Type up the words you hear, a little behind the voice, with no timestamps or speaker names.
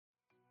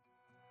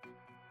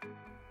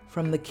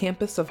From the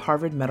campus of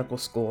Harvard Medical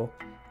School,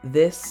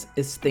 this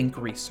is Think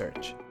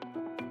Research,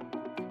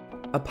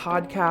 a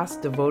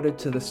podcast devoted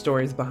to the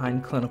stories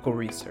behind clinical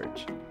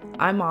research.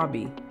 I'm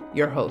Abby,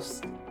 your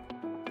host.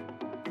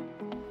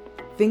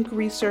 Think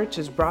Research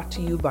is brought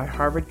to you by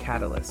Harvard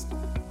Catalyst,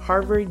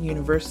 Harvard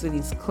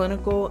University's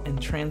Clinical and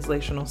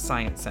Translational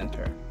Science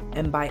Center,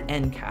 and by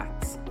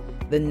NCATS,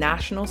 the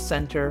National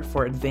Center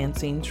for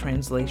Advancing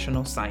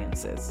Translational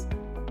Sciences.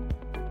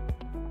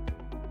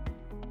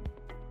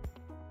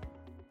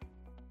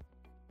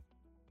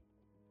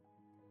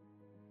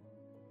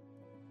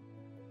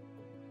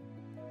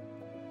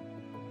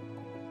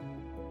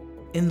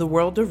 In the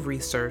world of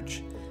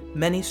research,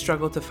 many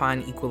struggle to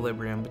find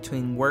equilibrium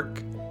between work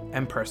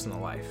and personal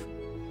life.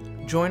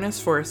 Join us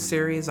for a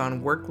series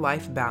on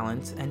work-life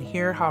balance and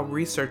hear how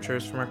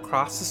researchers from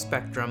across the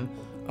spectrum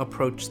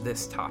approach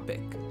this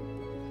topic.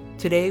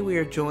 Today we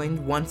are joined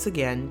once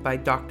again by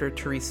Dr.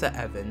 Teresa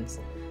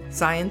Evans,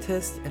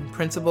 scientist and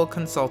principal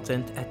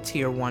consultant at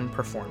Tier 1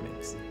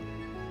 Performance.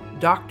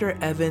 Dr.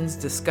 Evans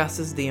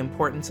discusses the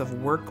importance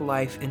of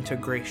work-life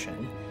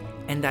integration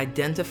and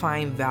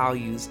identifying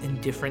values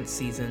in different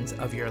seasons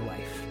of your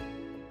life.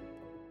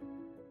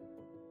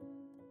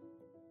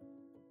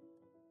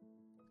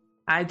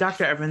 Hi,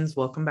 Dr. Evans.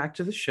 Welcome back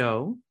to the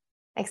show.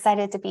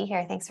 Excited to be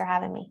here. Thanks for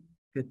having me.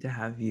 Good to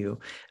have you.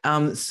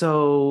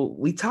 So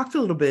we talked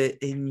a little bit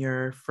in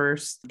your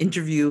first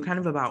interview kind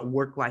of about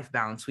work-life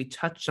balance. We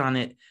touched on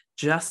it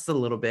just a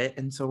little bit.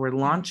 And so we're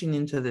launching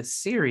into this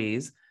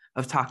series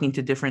of talking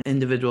to different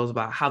individuals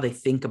about how they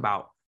think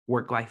about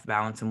work-life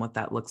balance and what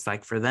that looks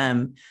like for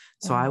them.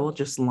 So I will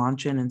just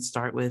launch in and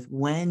start with,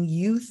 when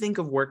you think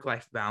of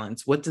work-life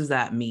balance, what does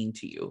that mean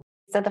to you?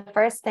 So the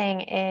first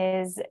thing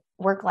is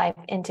work-life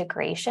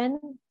integration.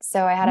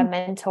 So I had a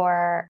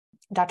mentor,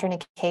 Dr.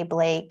 Nikki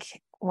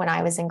Blake, when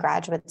I was in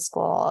graduate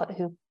school,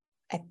 who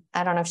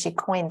I don't know if she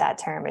coined that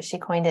term, but she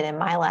coined it in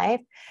my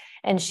life.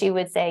 And she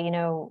would say,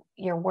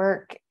 your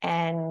work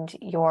and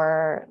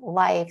your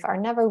life are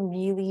never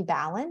really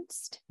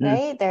balanced,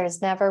 right?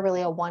 There's never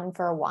really a one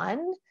for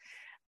one.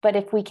 But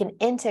if we can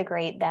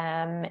integrate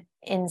them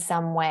in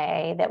some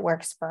way that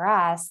works for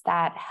us,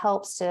 that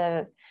helps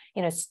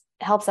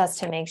us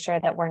to make sure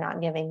that we're not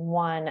giving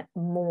one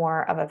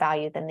more of a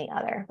value than the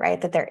other,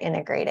 right? That they're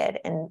integrated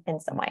in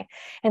some way.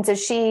 And so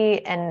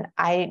she, and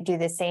I do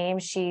the same.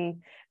 She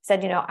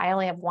said, I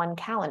only have one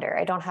calendar.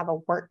 I don't have a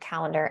work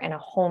calendar and a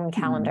home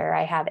calendar.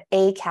 I have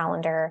a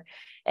calendar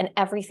and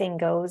everything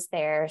goes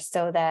there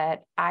so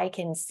that I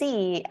can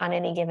see on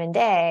any given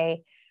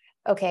day,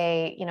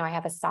 okay, I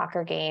have a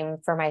soccer game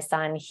for my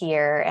son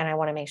here and I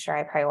want to make sure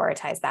I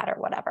prioritize that or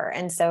whatever.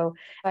 And so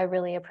I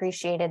really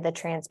appreciated the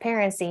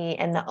transparency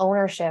and the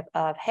ownership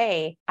of,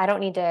 hey, I don't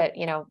need to,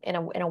 in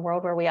a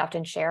world where we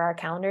often share our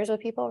calendars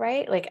with people,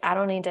 right? Like, I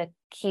don't need to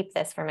keep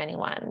this from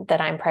anyone, that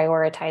I'm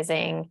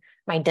prioritizing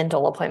my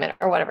dental appointment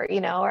or whatever,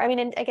 or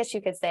I guess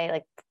you could say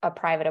like a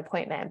private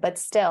appointment, but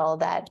still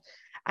that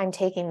I'm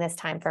taking this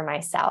time for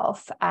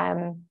myself.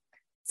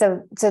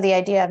 So the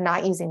idea of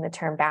not using the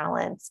term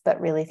balance,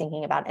 but really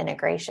thinking about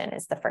integration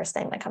is the first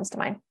thing that comes to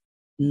mind.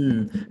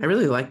 I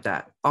really like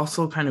that.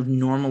 Also kind of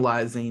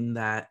normalizing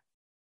that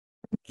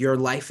your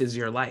life is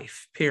your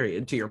life,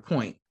 period, to your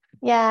point.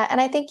 Yeah. And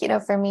I think,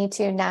 for me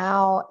too,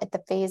 now at the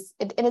phase,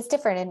 and it's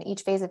different in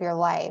each phase of your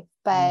life,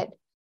 but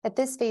at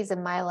this phase of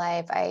my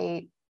life,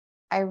 I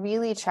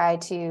really try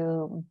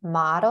to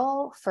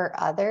model for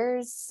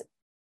others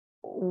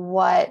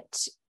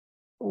what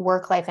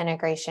work-life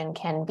integration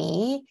can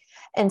be.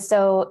 And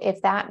so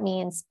if that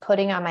means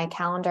putting on my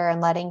calendar and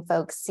letting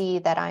folks see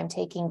that I'm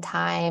taking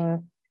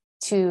time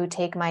to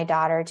take my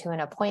daughter to an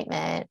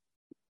appointment,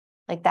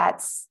 like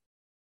that's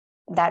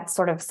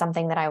sort of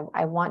something that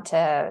I want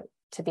to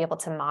be able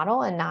to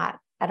model and not,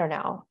 I don't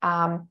know.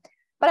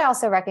 But I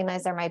also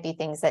recognize there might be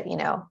things that,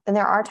 and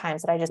there are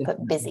times that I just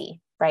put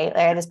busy, right?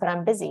 Like I just put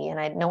on busy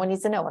and no one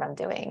needs to know what I'm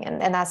doing.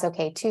 And that's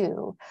okay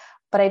too.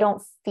 But I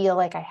don't feel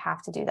like I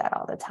have to do that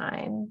all the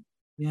time.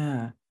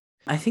 Yeah.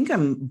 I think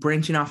I'm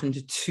branching off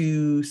into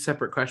two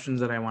separate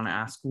questions that I want to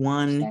ask.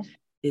 One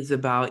is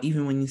about,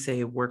 even when you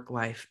say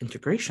work-life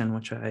integration,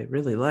 which I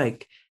really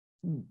like,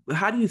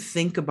 how do you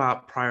think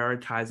about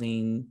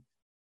prioritizing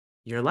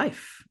your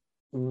life?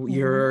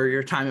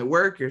 Your time at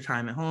work, your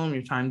time at home,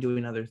 your time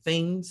doing other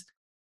things?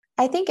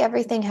 I think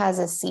everything has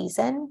a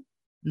season.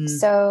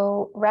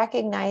 So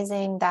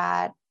recognizing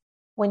that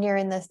when you're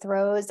in the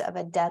throes of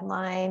a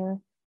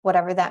deadline,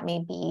 whatever that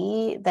may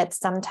be, that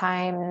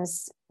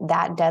sometimes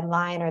that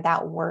deadline or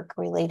that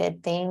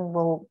work-related thing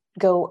will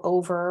go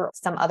over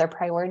some other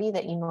priority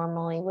that you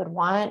normally would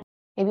want.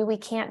 Maybe we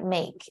can't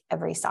make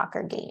every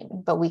soccer game,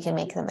 but we can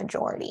make the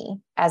majority,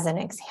 as an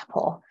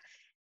example.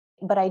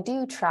 But I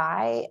do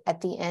try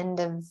at the end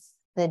of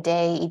the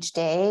day, each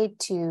day,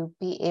 to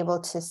be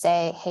able to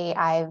say, hey,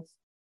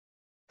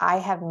 I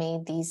have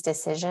made these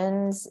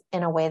decisions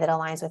in a way that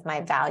aligns with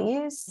my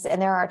values. And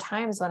there are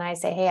times when I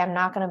say, hey, I'm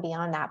not going to be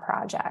on that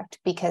project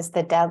because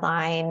the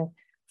deadline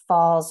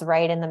falls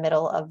right in the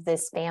middle of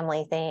this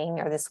family thing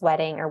or this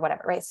wedding or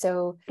whatever, right?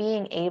 So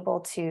being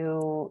able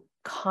to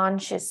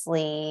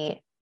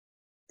consciously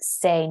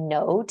say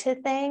no to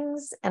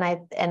things. And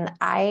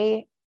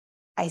I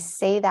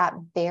say that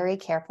very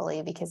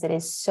carefully because it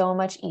is so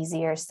much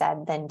easier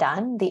said than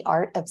done. The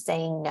art of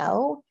saying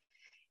no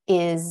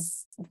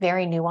is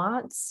very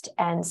nuanced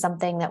and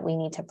something that we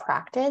need to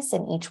practice.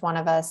 And each one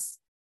of us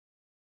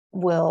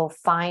will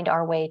find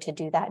our way to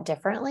do that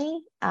differently,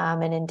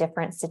 and in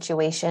different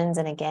situations,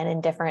 and again,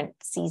 in different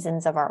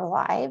seasons of our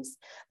lives.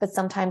 But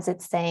sometimes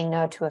it's saying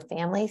no to a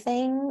family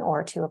thing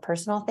or to a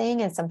personal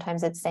thing, and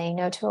sometimes it's saying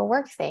no to a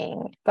work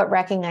thing. But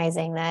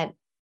recognizing that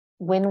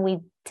when we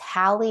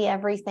tally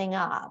everything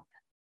up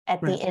at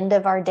the end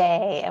of our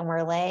day and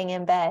we're laying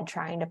in bed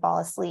trying to fall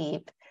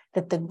asleep,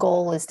 that the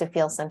goal is to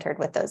feel centered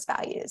with those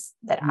values,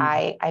 that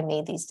I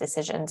made these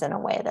decisions in a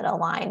way that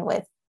align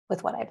with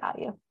what I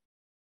value.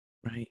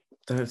 Right.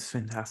 That's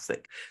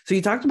fantastic. So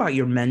you talked about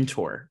your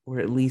mentor, or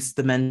at least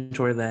the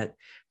mentor that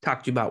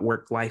talked to you about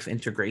work-life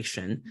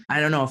integration.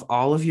 I don't know if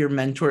all of your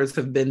mentors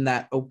have been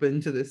that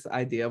open to this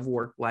idea of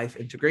work-life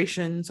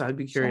integration. So I'd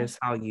be curious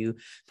how you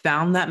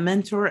found that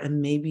mentor,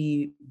 and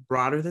maybe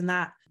broader than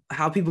that,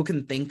 how people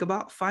can think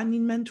about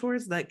finding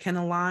mentors that can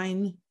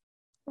align.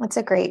 That's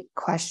a great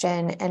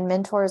question. And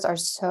mentors are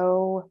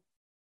so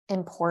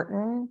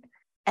important.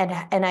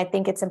 And I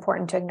think it's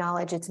important to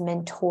acknowledge it's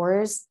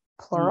mentors,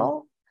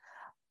 plural.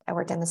 I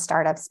worked in the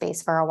startup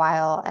space for a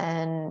while,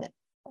 and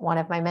one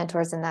of my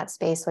mentors in that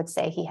space would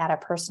say he had a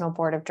personal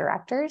board of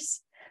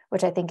directors,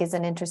 which I think is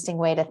an interesting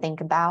way to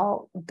think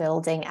about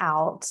building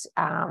out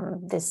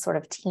this sort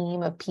of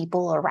team of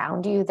people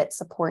around you that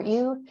support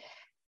you.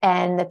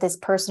 And that this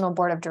personal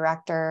board of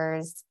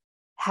directors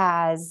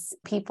has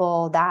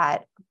people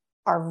that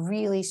are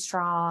really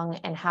strong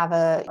and have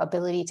a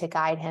ability to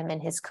guide him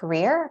in his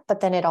career, but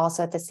then it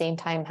also at the same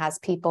time has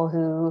people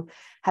who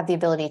have the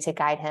ability to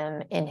guide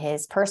him in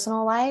his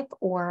personal life,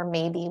 or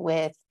maybe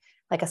with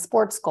like a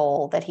sports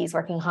goal that he's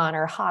working on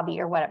or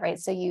hobby or whatever, right?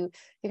 So you're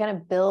going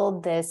to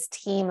build this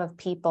team of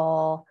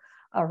people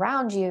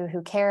around you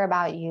who care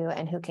about you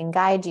and who can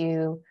guide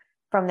you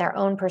from their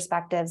own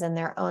perspectives and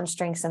their own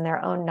strengths and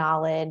their own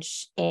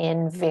knowledge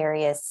in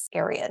various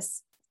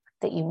areas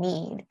that you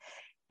need.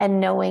 And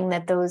knowing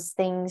that those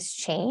things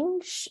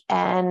change,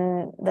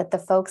 and that the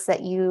folks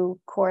that you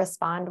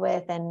correspond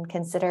with and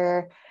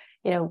consider,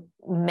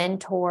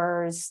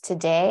 mentors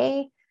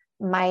today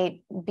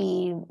might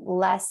be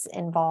less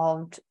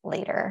involved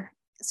later.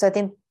 So I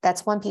think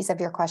that's one piece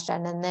of your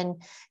question. And then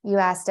you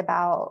asked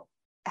about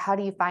how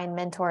do you find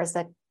mentors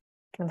that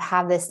kind of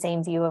have this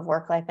same view of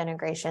work-life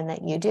integration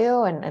that you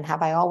do? And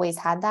have I always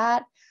had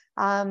that?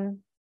 I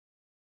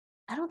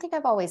don't think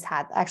I've always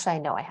had, actually, I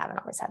know I haven't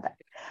always had that.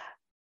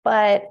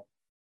 But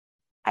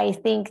I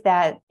think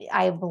that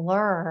I've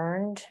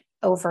learned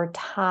over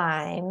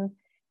time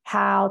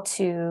how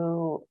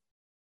to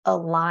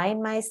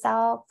align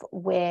myself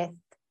with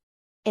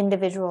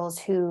individuals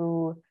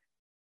who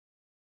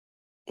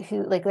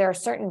like, there are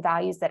certain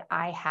values that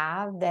I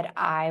have that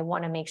I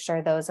want to make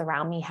sure those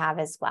around me have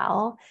as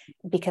well,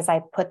 because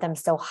I put them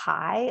so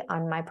high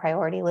on my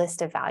priority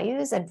list of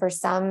values. And for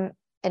some,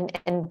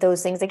 and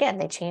those things, again,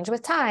 they change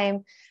with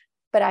time,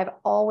 but I've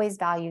always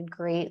valued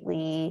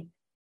greatly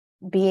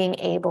being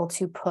able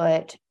to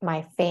put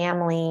my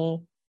family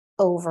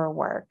over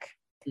work.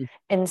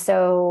 And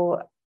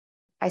so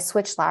I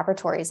switched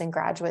laboratories in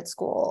graduate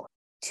school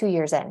 2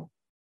 years in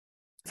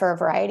for a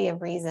variety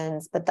of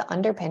reasons. But the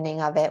underpinning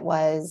of it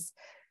was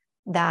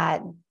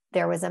that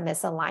there was a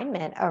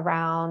misalignment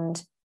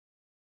around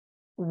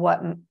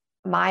what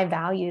my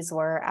values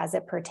were as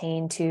it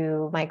pertained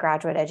to my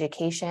graduate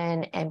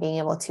education and being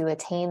able to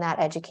attain that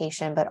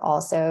education, but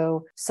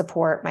also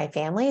support my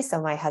family.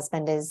 So my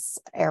husband is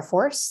Air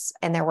Force,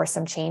 and there were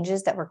some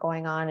changes that were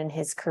going on in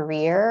his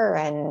career,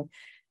 and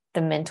the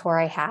mentor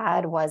I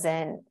had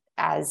wasn't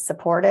as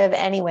supportive.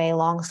 Anyway,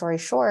 long story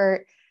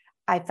short,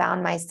 I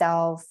found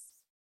myself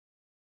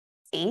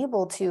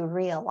able to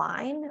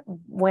realign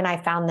when I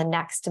found the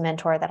next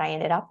mentor that I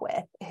ended up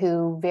with,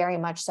 who very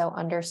much so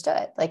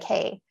understood, like,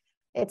 hey,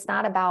 it's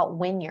not about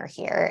when you're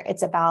here.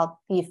 It's about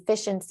the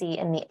efficiency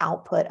and the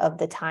output of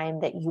the time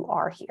that you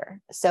are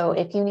here. So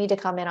if you need to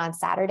come in on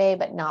Saturday,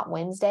 but not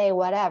Wednesday,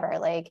 whatever,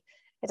 like,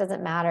 it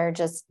doesn't matter.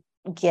 Just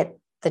get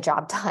the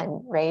job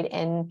done, right?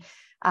 And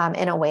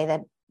in a way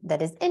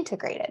that is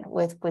integrated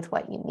with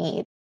what you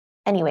need.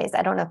 Anyways,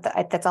 I don't know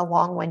if that's a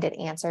long-winded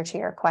answer to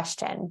your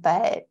question,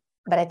 but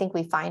I think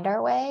we find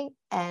our way.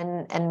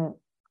 And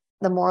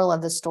the moral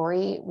of the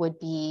story would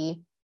be,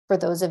 for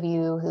those of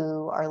you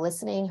who are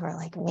listening, who are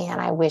like, man,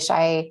 I wish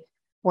I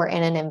were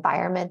in an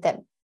environment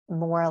that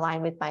more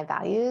aligned with my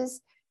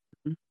values.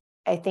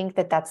 I think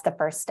that that's the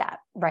first step,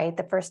 right?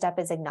 The first step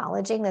is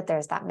acknowledging that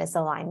there's that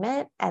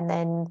misalignment. And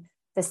then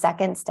the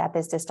second step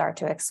is to start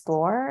to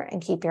explore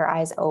and keep your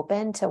eyes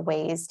open to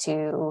ways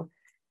to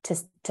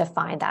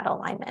find that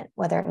alignment,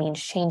 whether it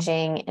means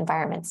changing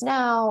environments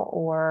now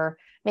or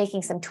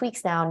making some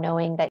tweaks now,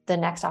 knowing that the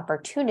next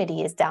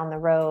opportunity is down the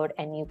road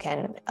and you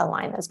can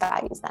align those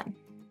values then.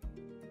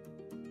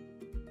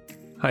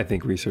 Hi,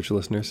 Think Research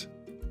listeners.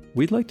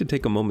 we'd like to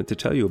take a moment to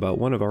tell you about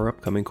one of our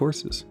upcoming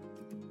courses.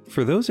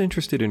 For those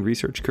interested in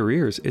research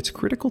careers, it's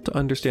critical to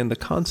understand the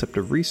concept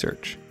of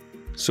research.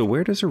 So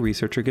where does a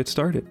researcher get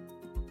started?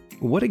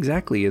 What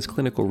exactly is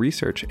clinical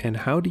research, and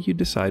how do you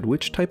decide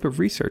which type of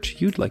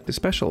research you'd like to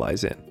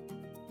specialize in?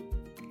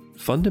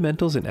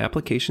 Fundamentals and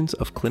Applications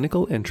of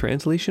Clinical and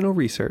Translational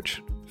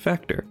Research,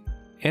 FACTOR,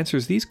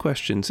 answers these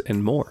questions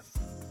and more.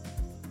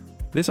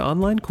 This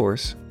online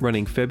course,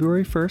 running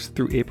February 1st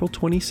through April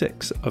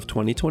 26th of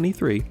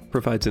 2023,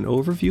 provides an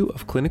overview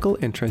of clinical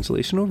and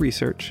translational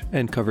research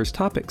and covers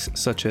topics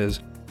such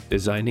as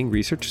designing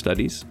research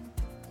studies,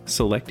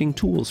 selecting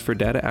tools for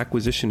data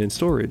acquisition and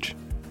storage,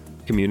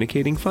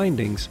 communicating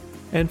findings,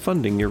 and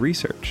funding your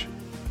research.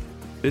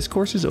 This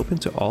course is open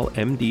to all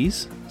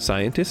MDs,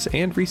 scientists,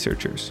 and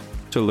researchers.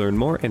 To learn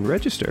more and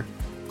register,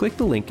 click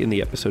the link in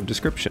the episode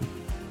description.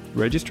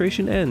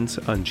 Registration ends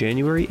on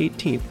January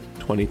 18th,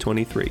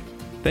 2023.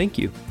 Thank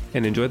you,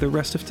 and enjoy the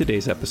rest of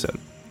today's episode.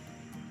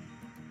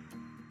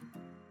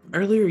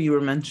 Earlier, you were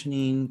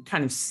mentioning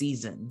kind of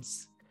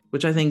seasons,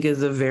 which I think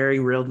is a very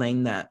real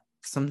thing that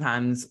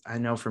sometimes I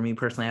know for me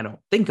personally, I don't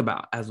think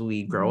about as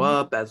we grow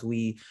up, as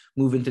we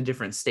move into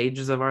different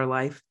stages of our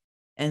life.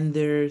 And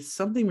there's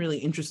something really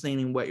interesting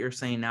in what you're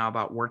saying now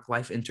about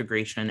work-life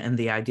integration and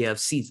the idea of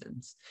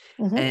seasons.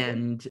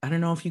 And I don't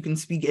know if you can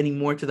speak any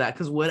more to that,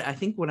 because what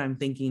I'm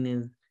thinking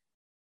is,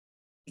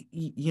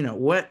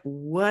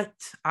 what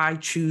I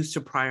choose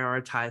to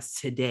prioritize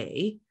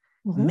today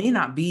may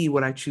not be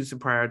what I choose to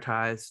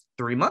prioritize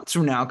 3 months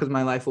from now, because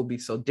my life will be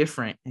so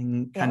different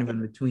and kind of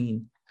in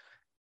between.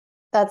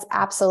 That's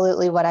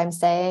absolutely what I'm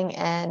saying.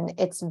 And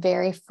it's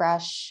very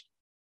fresh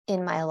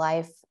in my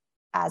life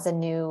as a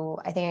new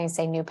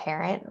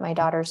parent. My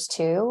daughter's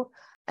 2.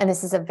 And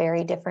this is a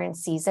very different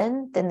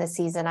season than the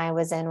season I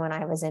was in when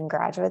I was in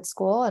graduate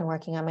school and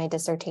working on my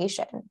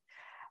dissertation.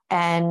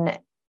 And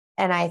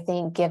I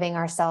think giving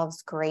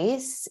ourselves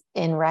grace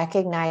in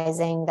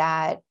recognizing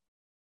that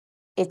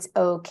it's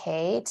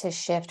okay to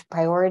shift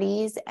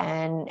priorities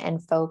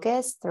and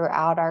focus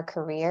throughout our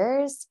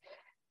careers,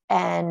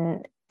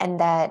 and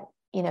that,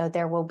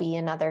 there will be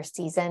another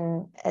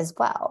season as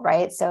well,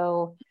 right?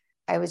 So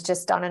I was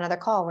just on another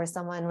call where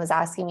someone was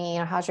asking me,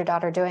 how's your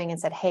daughter doing? And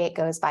said, hey, it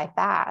goes by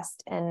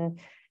fast. And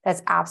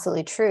that's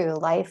absolutely true.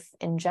 Life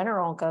in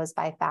general goes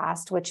by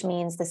fast, which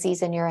means the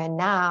season you're in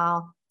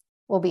now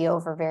will be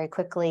over very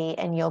quickly,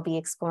 and you'll be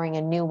exploring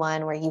a new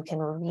one where you can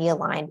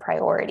realign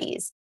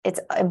priorities. It's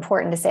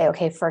important to say,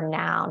 okay, for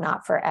now,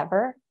 not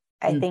forever.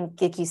 I think,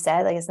 like you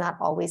said, it's not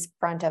always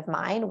front of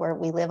mind, where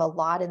we live a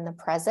lot in the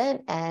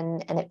present,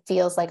 and it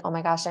feels like, oh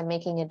my gosh, I'm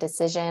making a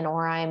decision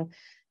or I'm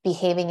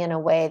behaving in a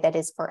way that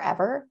is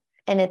forever.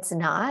 And it's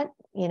not.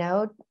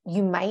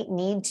 You might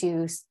need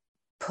to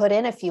put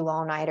in a few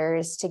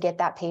all-nighters to get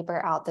that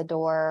paper out the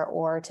door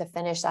or to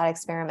finish that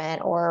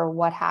experiment or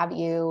what have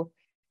you.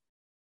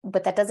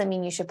 But that doesn't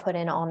mean you should put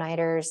in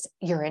all-nighters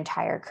your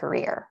entire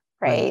career,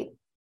 right?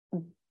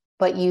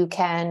 But you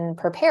can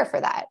prepare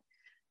for that.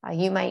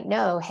 You might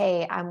know,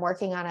 hey, I'm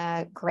working on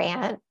a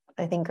grant.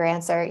 I think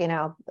grants are,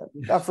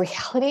 of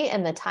reality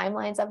and the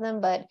timelines of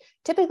them, but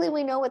typically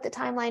we know what the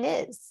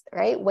timeline is,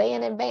 right? Way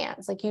in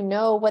advance,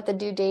 what the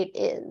due date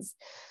is.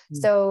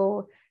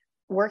 So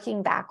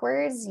working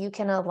backwards, you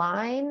can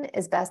align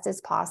as best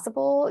as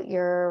possible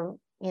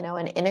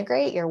and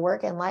integrate your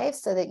work and life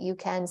so that you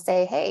can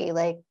say, hey,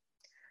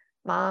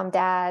 mom,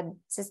 dad,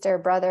 sister,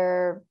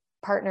 brother,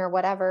 partner,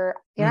 whatever,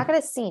 you're not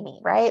going to see me,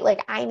 right?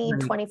 I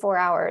need 24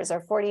 hours or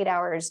 48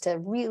 hours to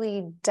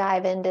really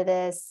dive into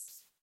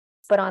this.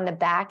 But on the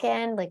back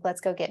end,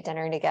 let's go get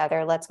dinner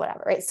together. Let's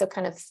whatever, right? So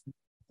kind of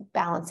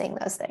balancing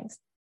those things.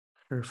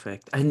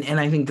 Perfect. And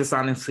I think this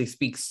honestly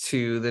speaks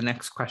to the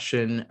next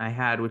question I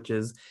had, which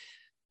is,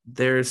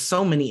 there's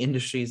so many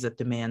industries that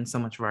demand so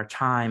much of our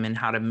time, and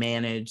how to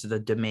manage the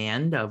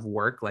demand of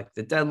work, like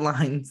the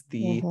deadlines,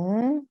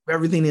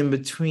 everything in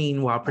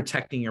between, while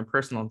protecting your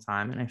personal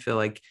time. And I feel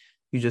like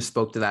you just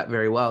spoke to that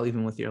very well,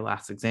 even with your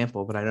last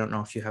example, but I don't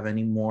know if you have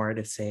any more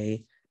to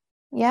say.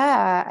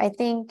 Yeah, I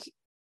think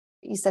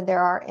you said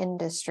there are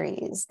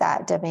industries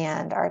that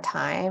demand our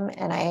time,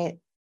 and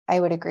I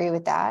would agree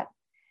with that.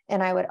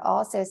 And I would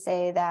also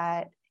say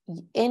that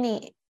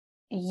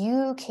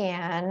you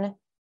can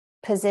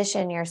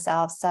position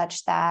yourself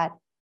such that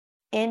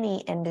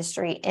any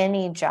industry,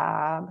 any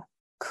job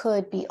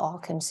could be all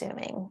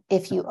consuming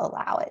if you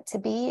allow it to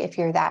be, if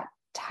you're that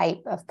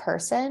type of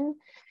person.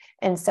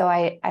 And so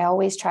I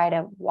always try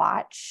to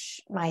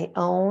watch my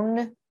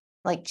own,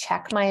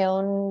 check my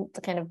own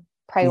kind of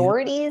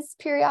priorities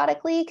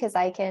periodically, because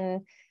I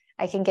can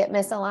get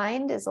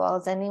misaligned as well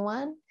as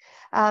anyone.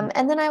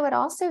 And then I would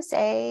also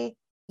say,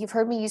 you've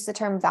heard me use the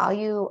term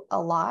value a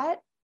lot.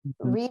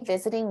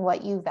 Revisiting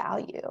what you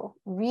value,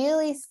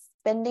 really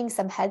spending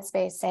some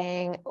headspace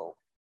saying,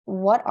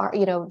 what are,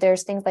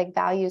 there's things like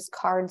values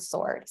card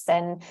sorts,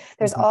 and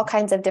there's all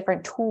kinds of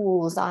different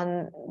tools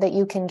that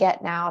you can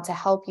get now to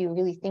help you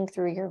really think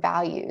through your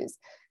values.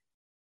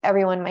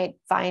 Everyone might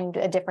find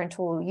a different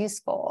tool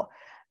useful,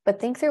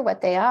 but think through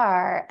what they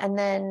are, and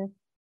then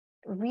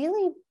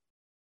really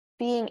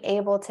being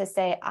able to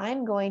say,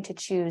 I'm going to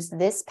choose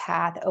this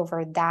path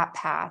over that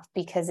path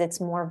because it's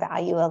more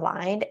value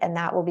aligned and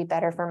that will be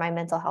better for my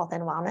mental health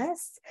and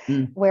wellness.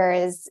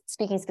 Whereas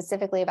speaking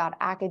specifically about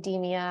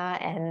academia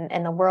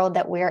and the world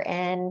that we're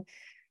in,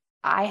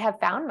 I have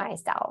found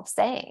myself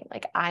saying,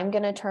 like, I'm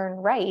going to turn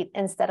right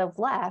instead of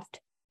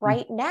left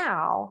right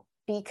now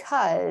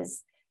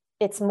because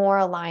it's more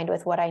aligned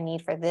with what I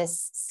need for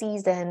this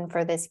season,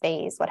 for this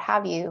phase, what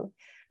have you.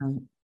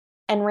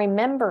 And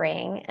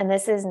remembering, and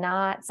this is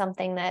not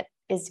something that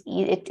is,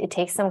 it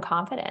takes some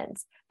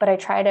confidence, but I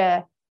try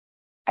to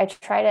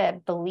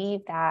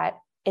believe that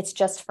it's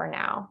just for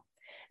now,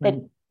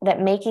 that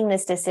making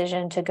this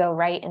decision to go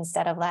right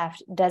instead of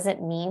left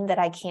doesn't mean that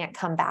I can't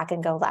come back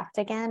and go left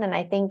again. And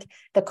I think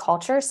the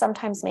culture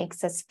sometimes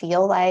makes us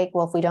feel like,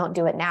 well, if we don't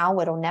do it now,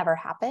 it'll never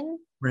happen.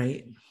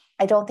 Right.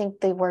 I don't think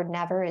the word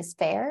never is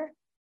fair.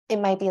 It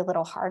might be a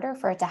little harder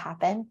for it to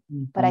happen,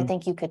 but I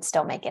think you could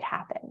still make it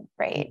happen,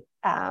 right?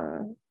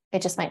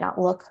 It just might not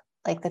look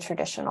like the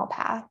traditional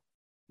path.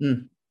 I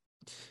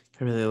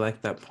really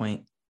like that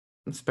point,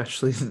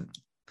 especially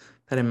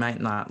that it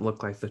might not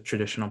look like the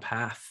traditional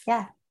path.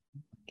 Yeah.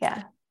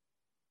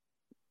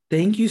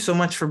 Thank you so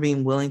much for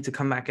being willing to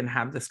come back and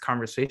have this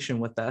conversation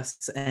with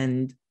us.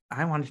 And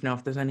I wanted to know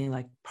if there's any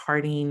like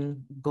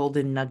parting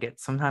golden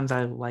nuggets. Sometimes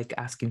I like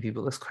asking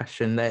people this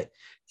question that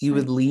you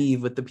would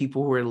leave with the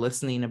people who are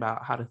listening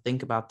about how to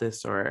think about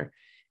this, or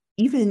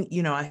even,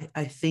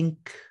 I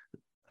think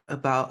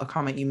about a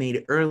comment you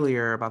made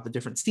earlier about the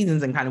different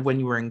seasons and kind of when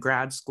you were in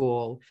grad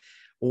school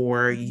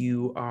or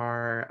you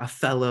are a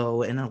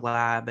fellow in a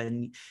lab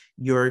and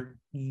your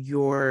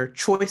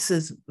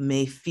choices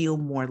may feel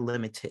more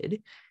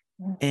limited.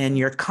 And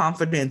your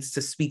confidence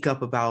to speak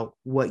up about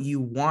what you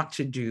want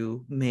to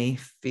do may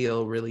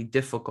feel really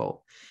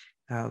difficult.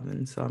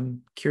 And so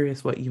I'm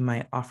curious what you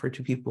might offer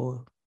to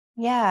people.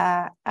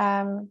 Yeah.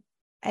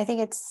 I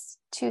think it's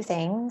two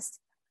things.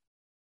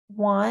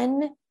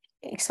 One,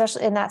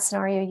 especially in that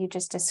scenario you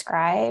just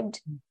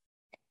described,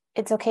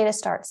 it's okay to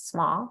start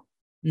small.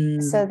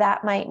 So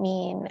that might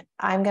mean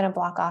I'm going to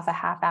block off a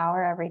half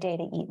hour every day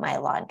to eat my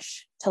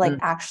lunch, to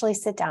actually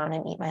sit down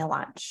and eat my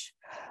lunch.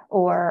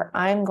 Or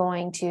I'm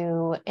going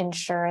to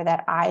ensure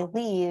that I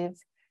leave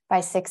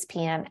by 6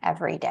 p.m.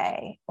 every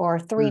day, or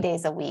 3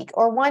 days a week,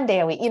 or 1 day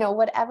a week,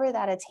 whatever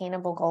that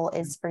attainable goal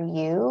is for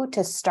you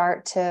to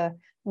start to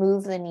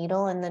move the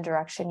needle in the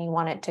direction you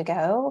want it to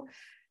go.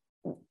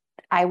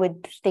 I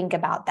would think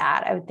about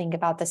that. I would think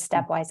about the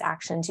stepwise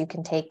actions you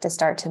can take to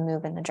start to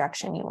move in the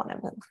direction you want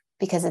to move,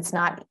 because it's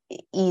not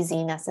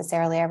easy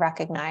necessarily, I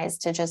recognize,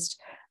 to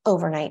just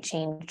overnight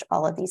change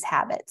all of these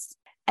habits.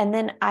 And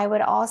then I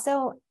would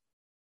also,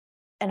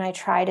 and I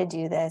try to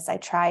do this, I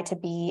try to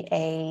be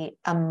a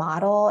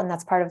model. And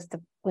that's part of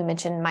we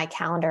mentioned my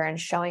calendar and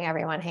showing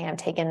everyone, hey, I'm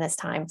taking this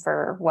time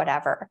for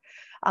whatever.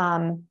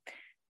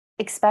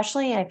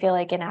 Especially I feel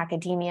like in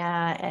academia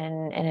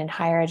and in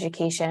higher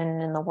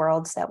education, in the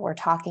worlds that we're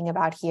talking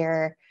about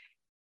here,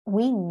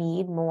 we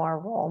need more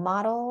role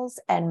models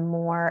and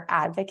more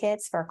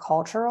advocates for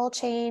cultural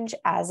change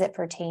as it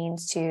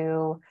pertains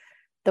to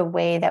the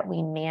way that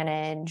we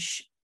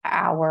manage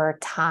our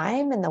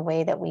time and the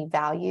way that we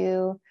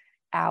value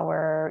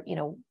our,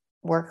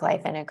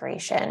 work-life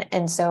integration.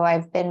 And so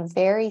I've been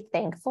very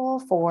thankful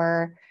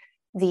for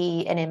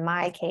and in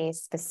my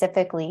case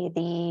specifically,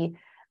 the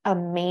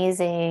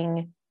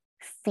amazing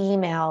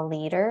female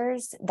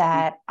leaders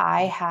that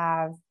I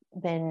have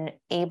been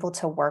able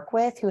to work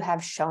with, who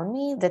have shown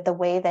me that the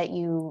way that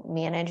you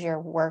manage your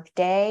work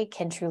day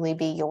can truly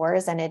be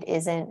yours, and it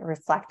isn't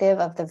reflective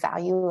of the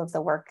value of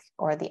the work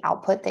or the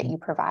output that you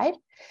provide.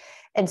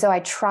 And so I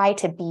try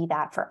to be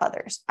that for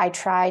others. And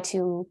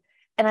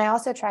I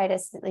also try to,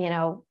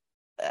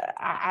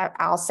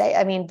 I'll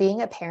say,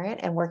 being a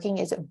parent and working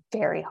is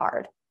very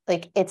hard.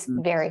 It's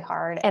very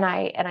hard. And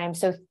I'm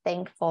so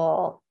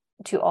thankful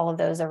to all of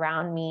those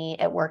around me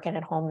at work and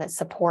at home that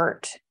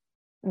support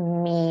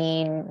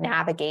me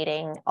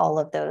navigating all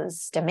of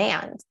those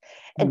demands.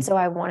 And so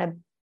I want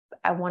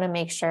to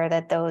make sure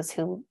that those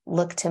who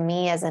look to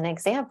me as an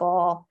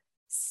example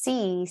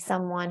see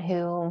someone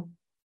who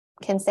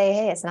can say,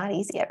 hey, it's not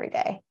easy every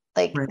day.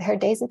 There are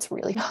days it's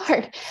really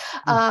hard.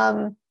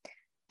 And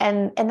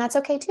that's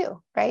okay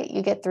too, right?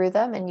 You get through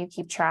them and you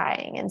keep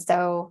trying. And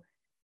so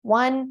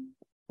 1,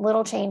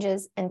 little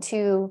changes, and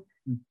 2,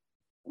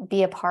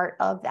 be a part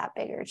of that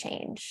bigger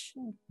change.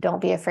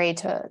 Don't be afraid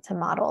to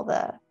model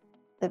the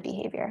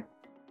behavior.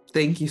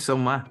 Thank you so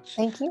much.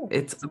 Thank you.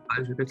 It's a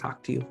pleasure to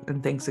talk to you.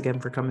 And thanks again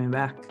for coming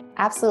back.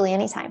 Absolutely.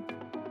 Anytime.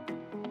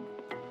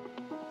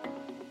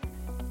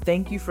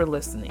 Thank you for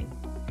listening.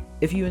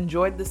 If you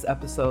enjoyed this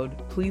episode,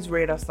 please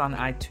rate us on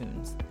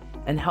iTunes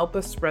and help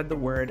us spread the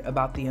word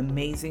about the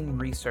amazing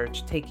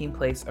research taking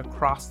place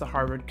across the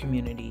Harvard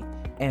community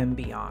and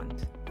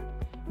beyond.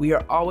 We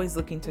are always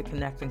looking to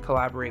connect and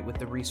collaborate with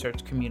the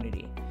research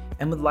community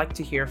and would like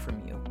to hear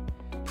from you.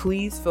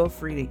 Please feel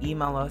free to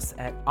email us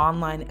at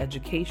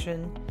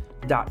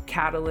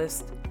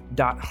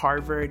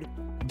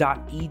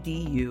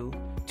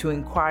onlineeducation.catalyst.harvard.edu to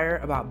inquire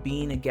about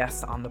being a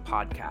guest on the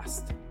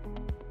podcast.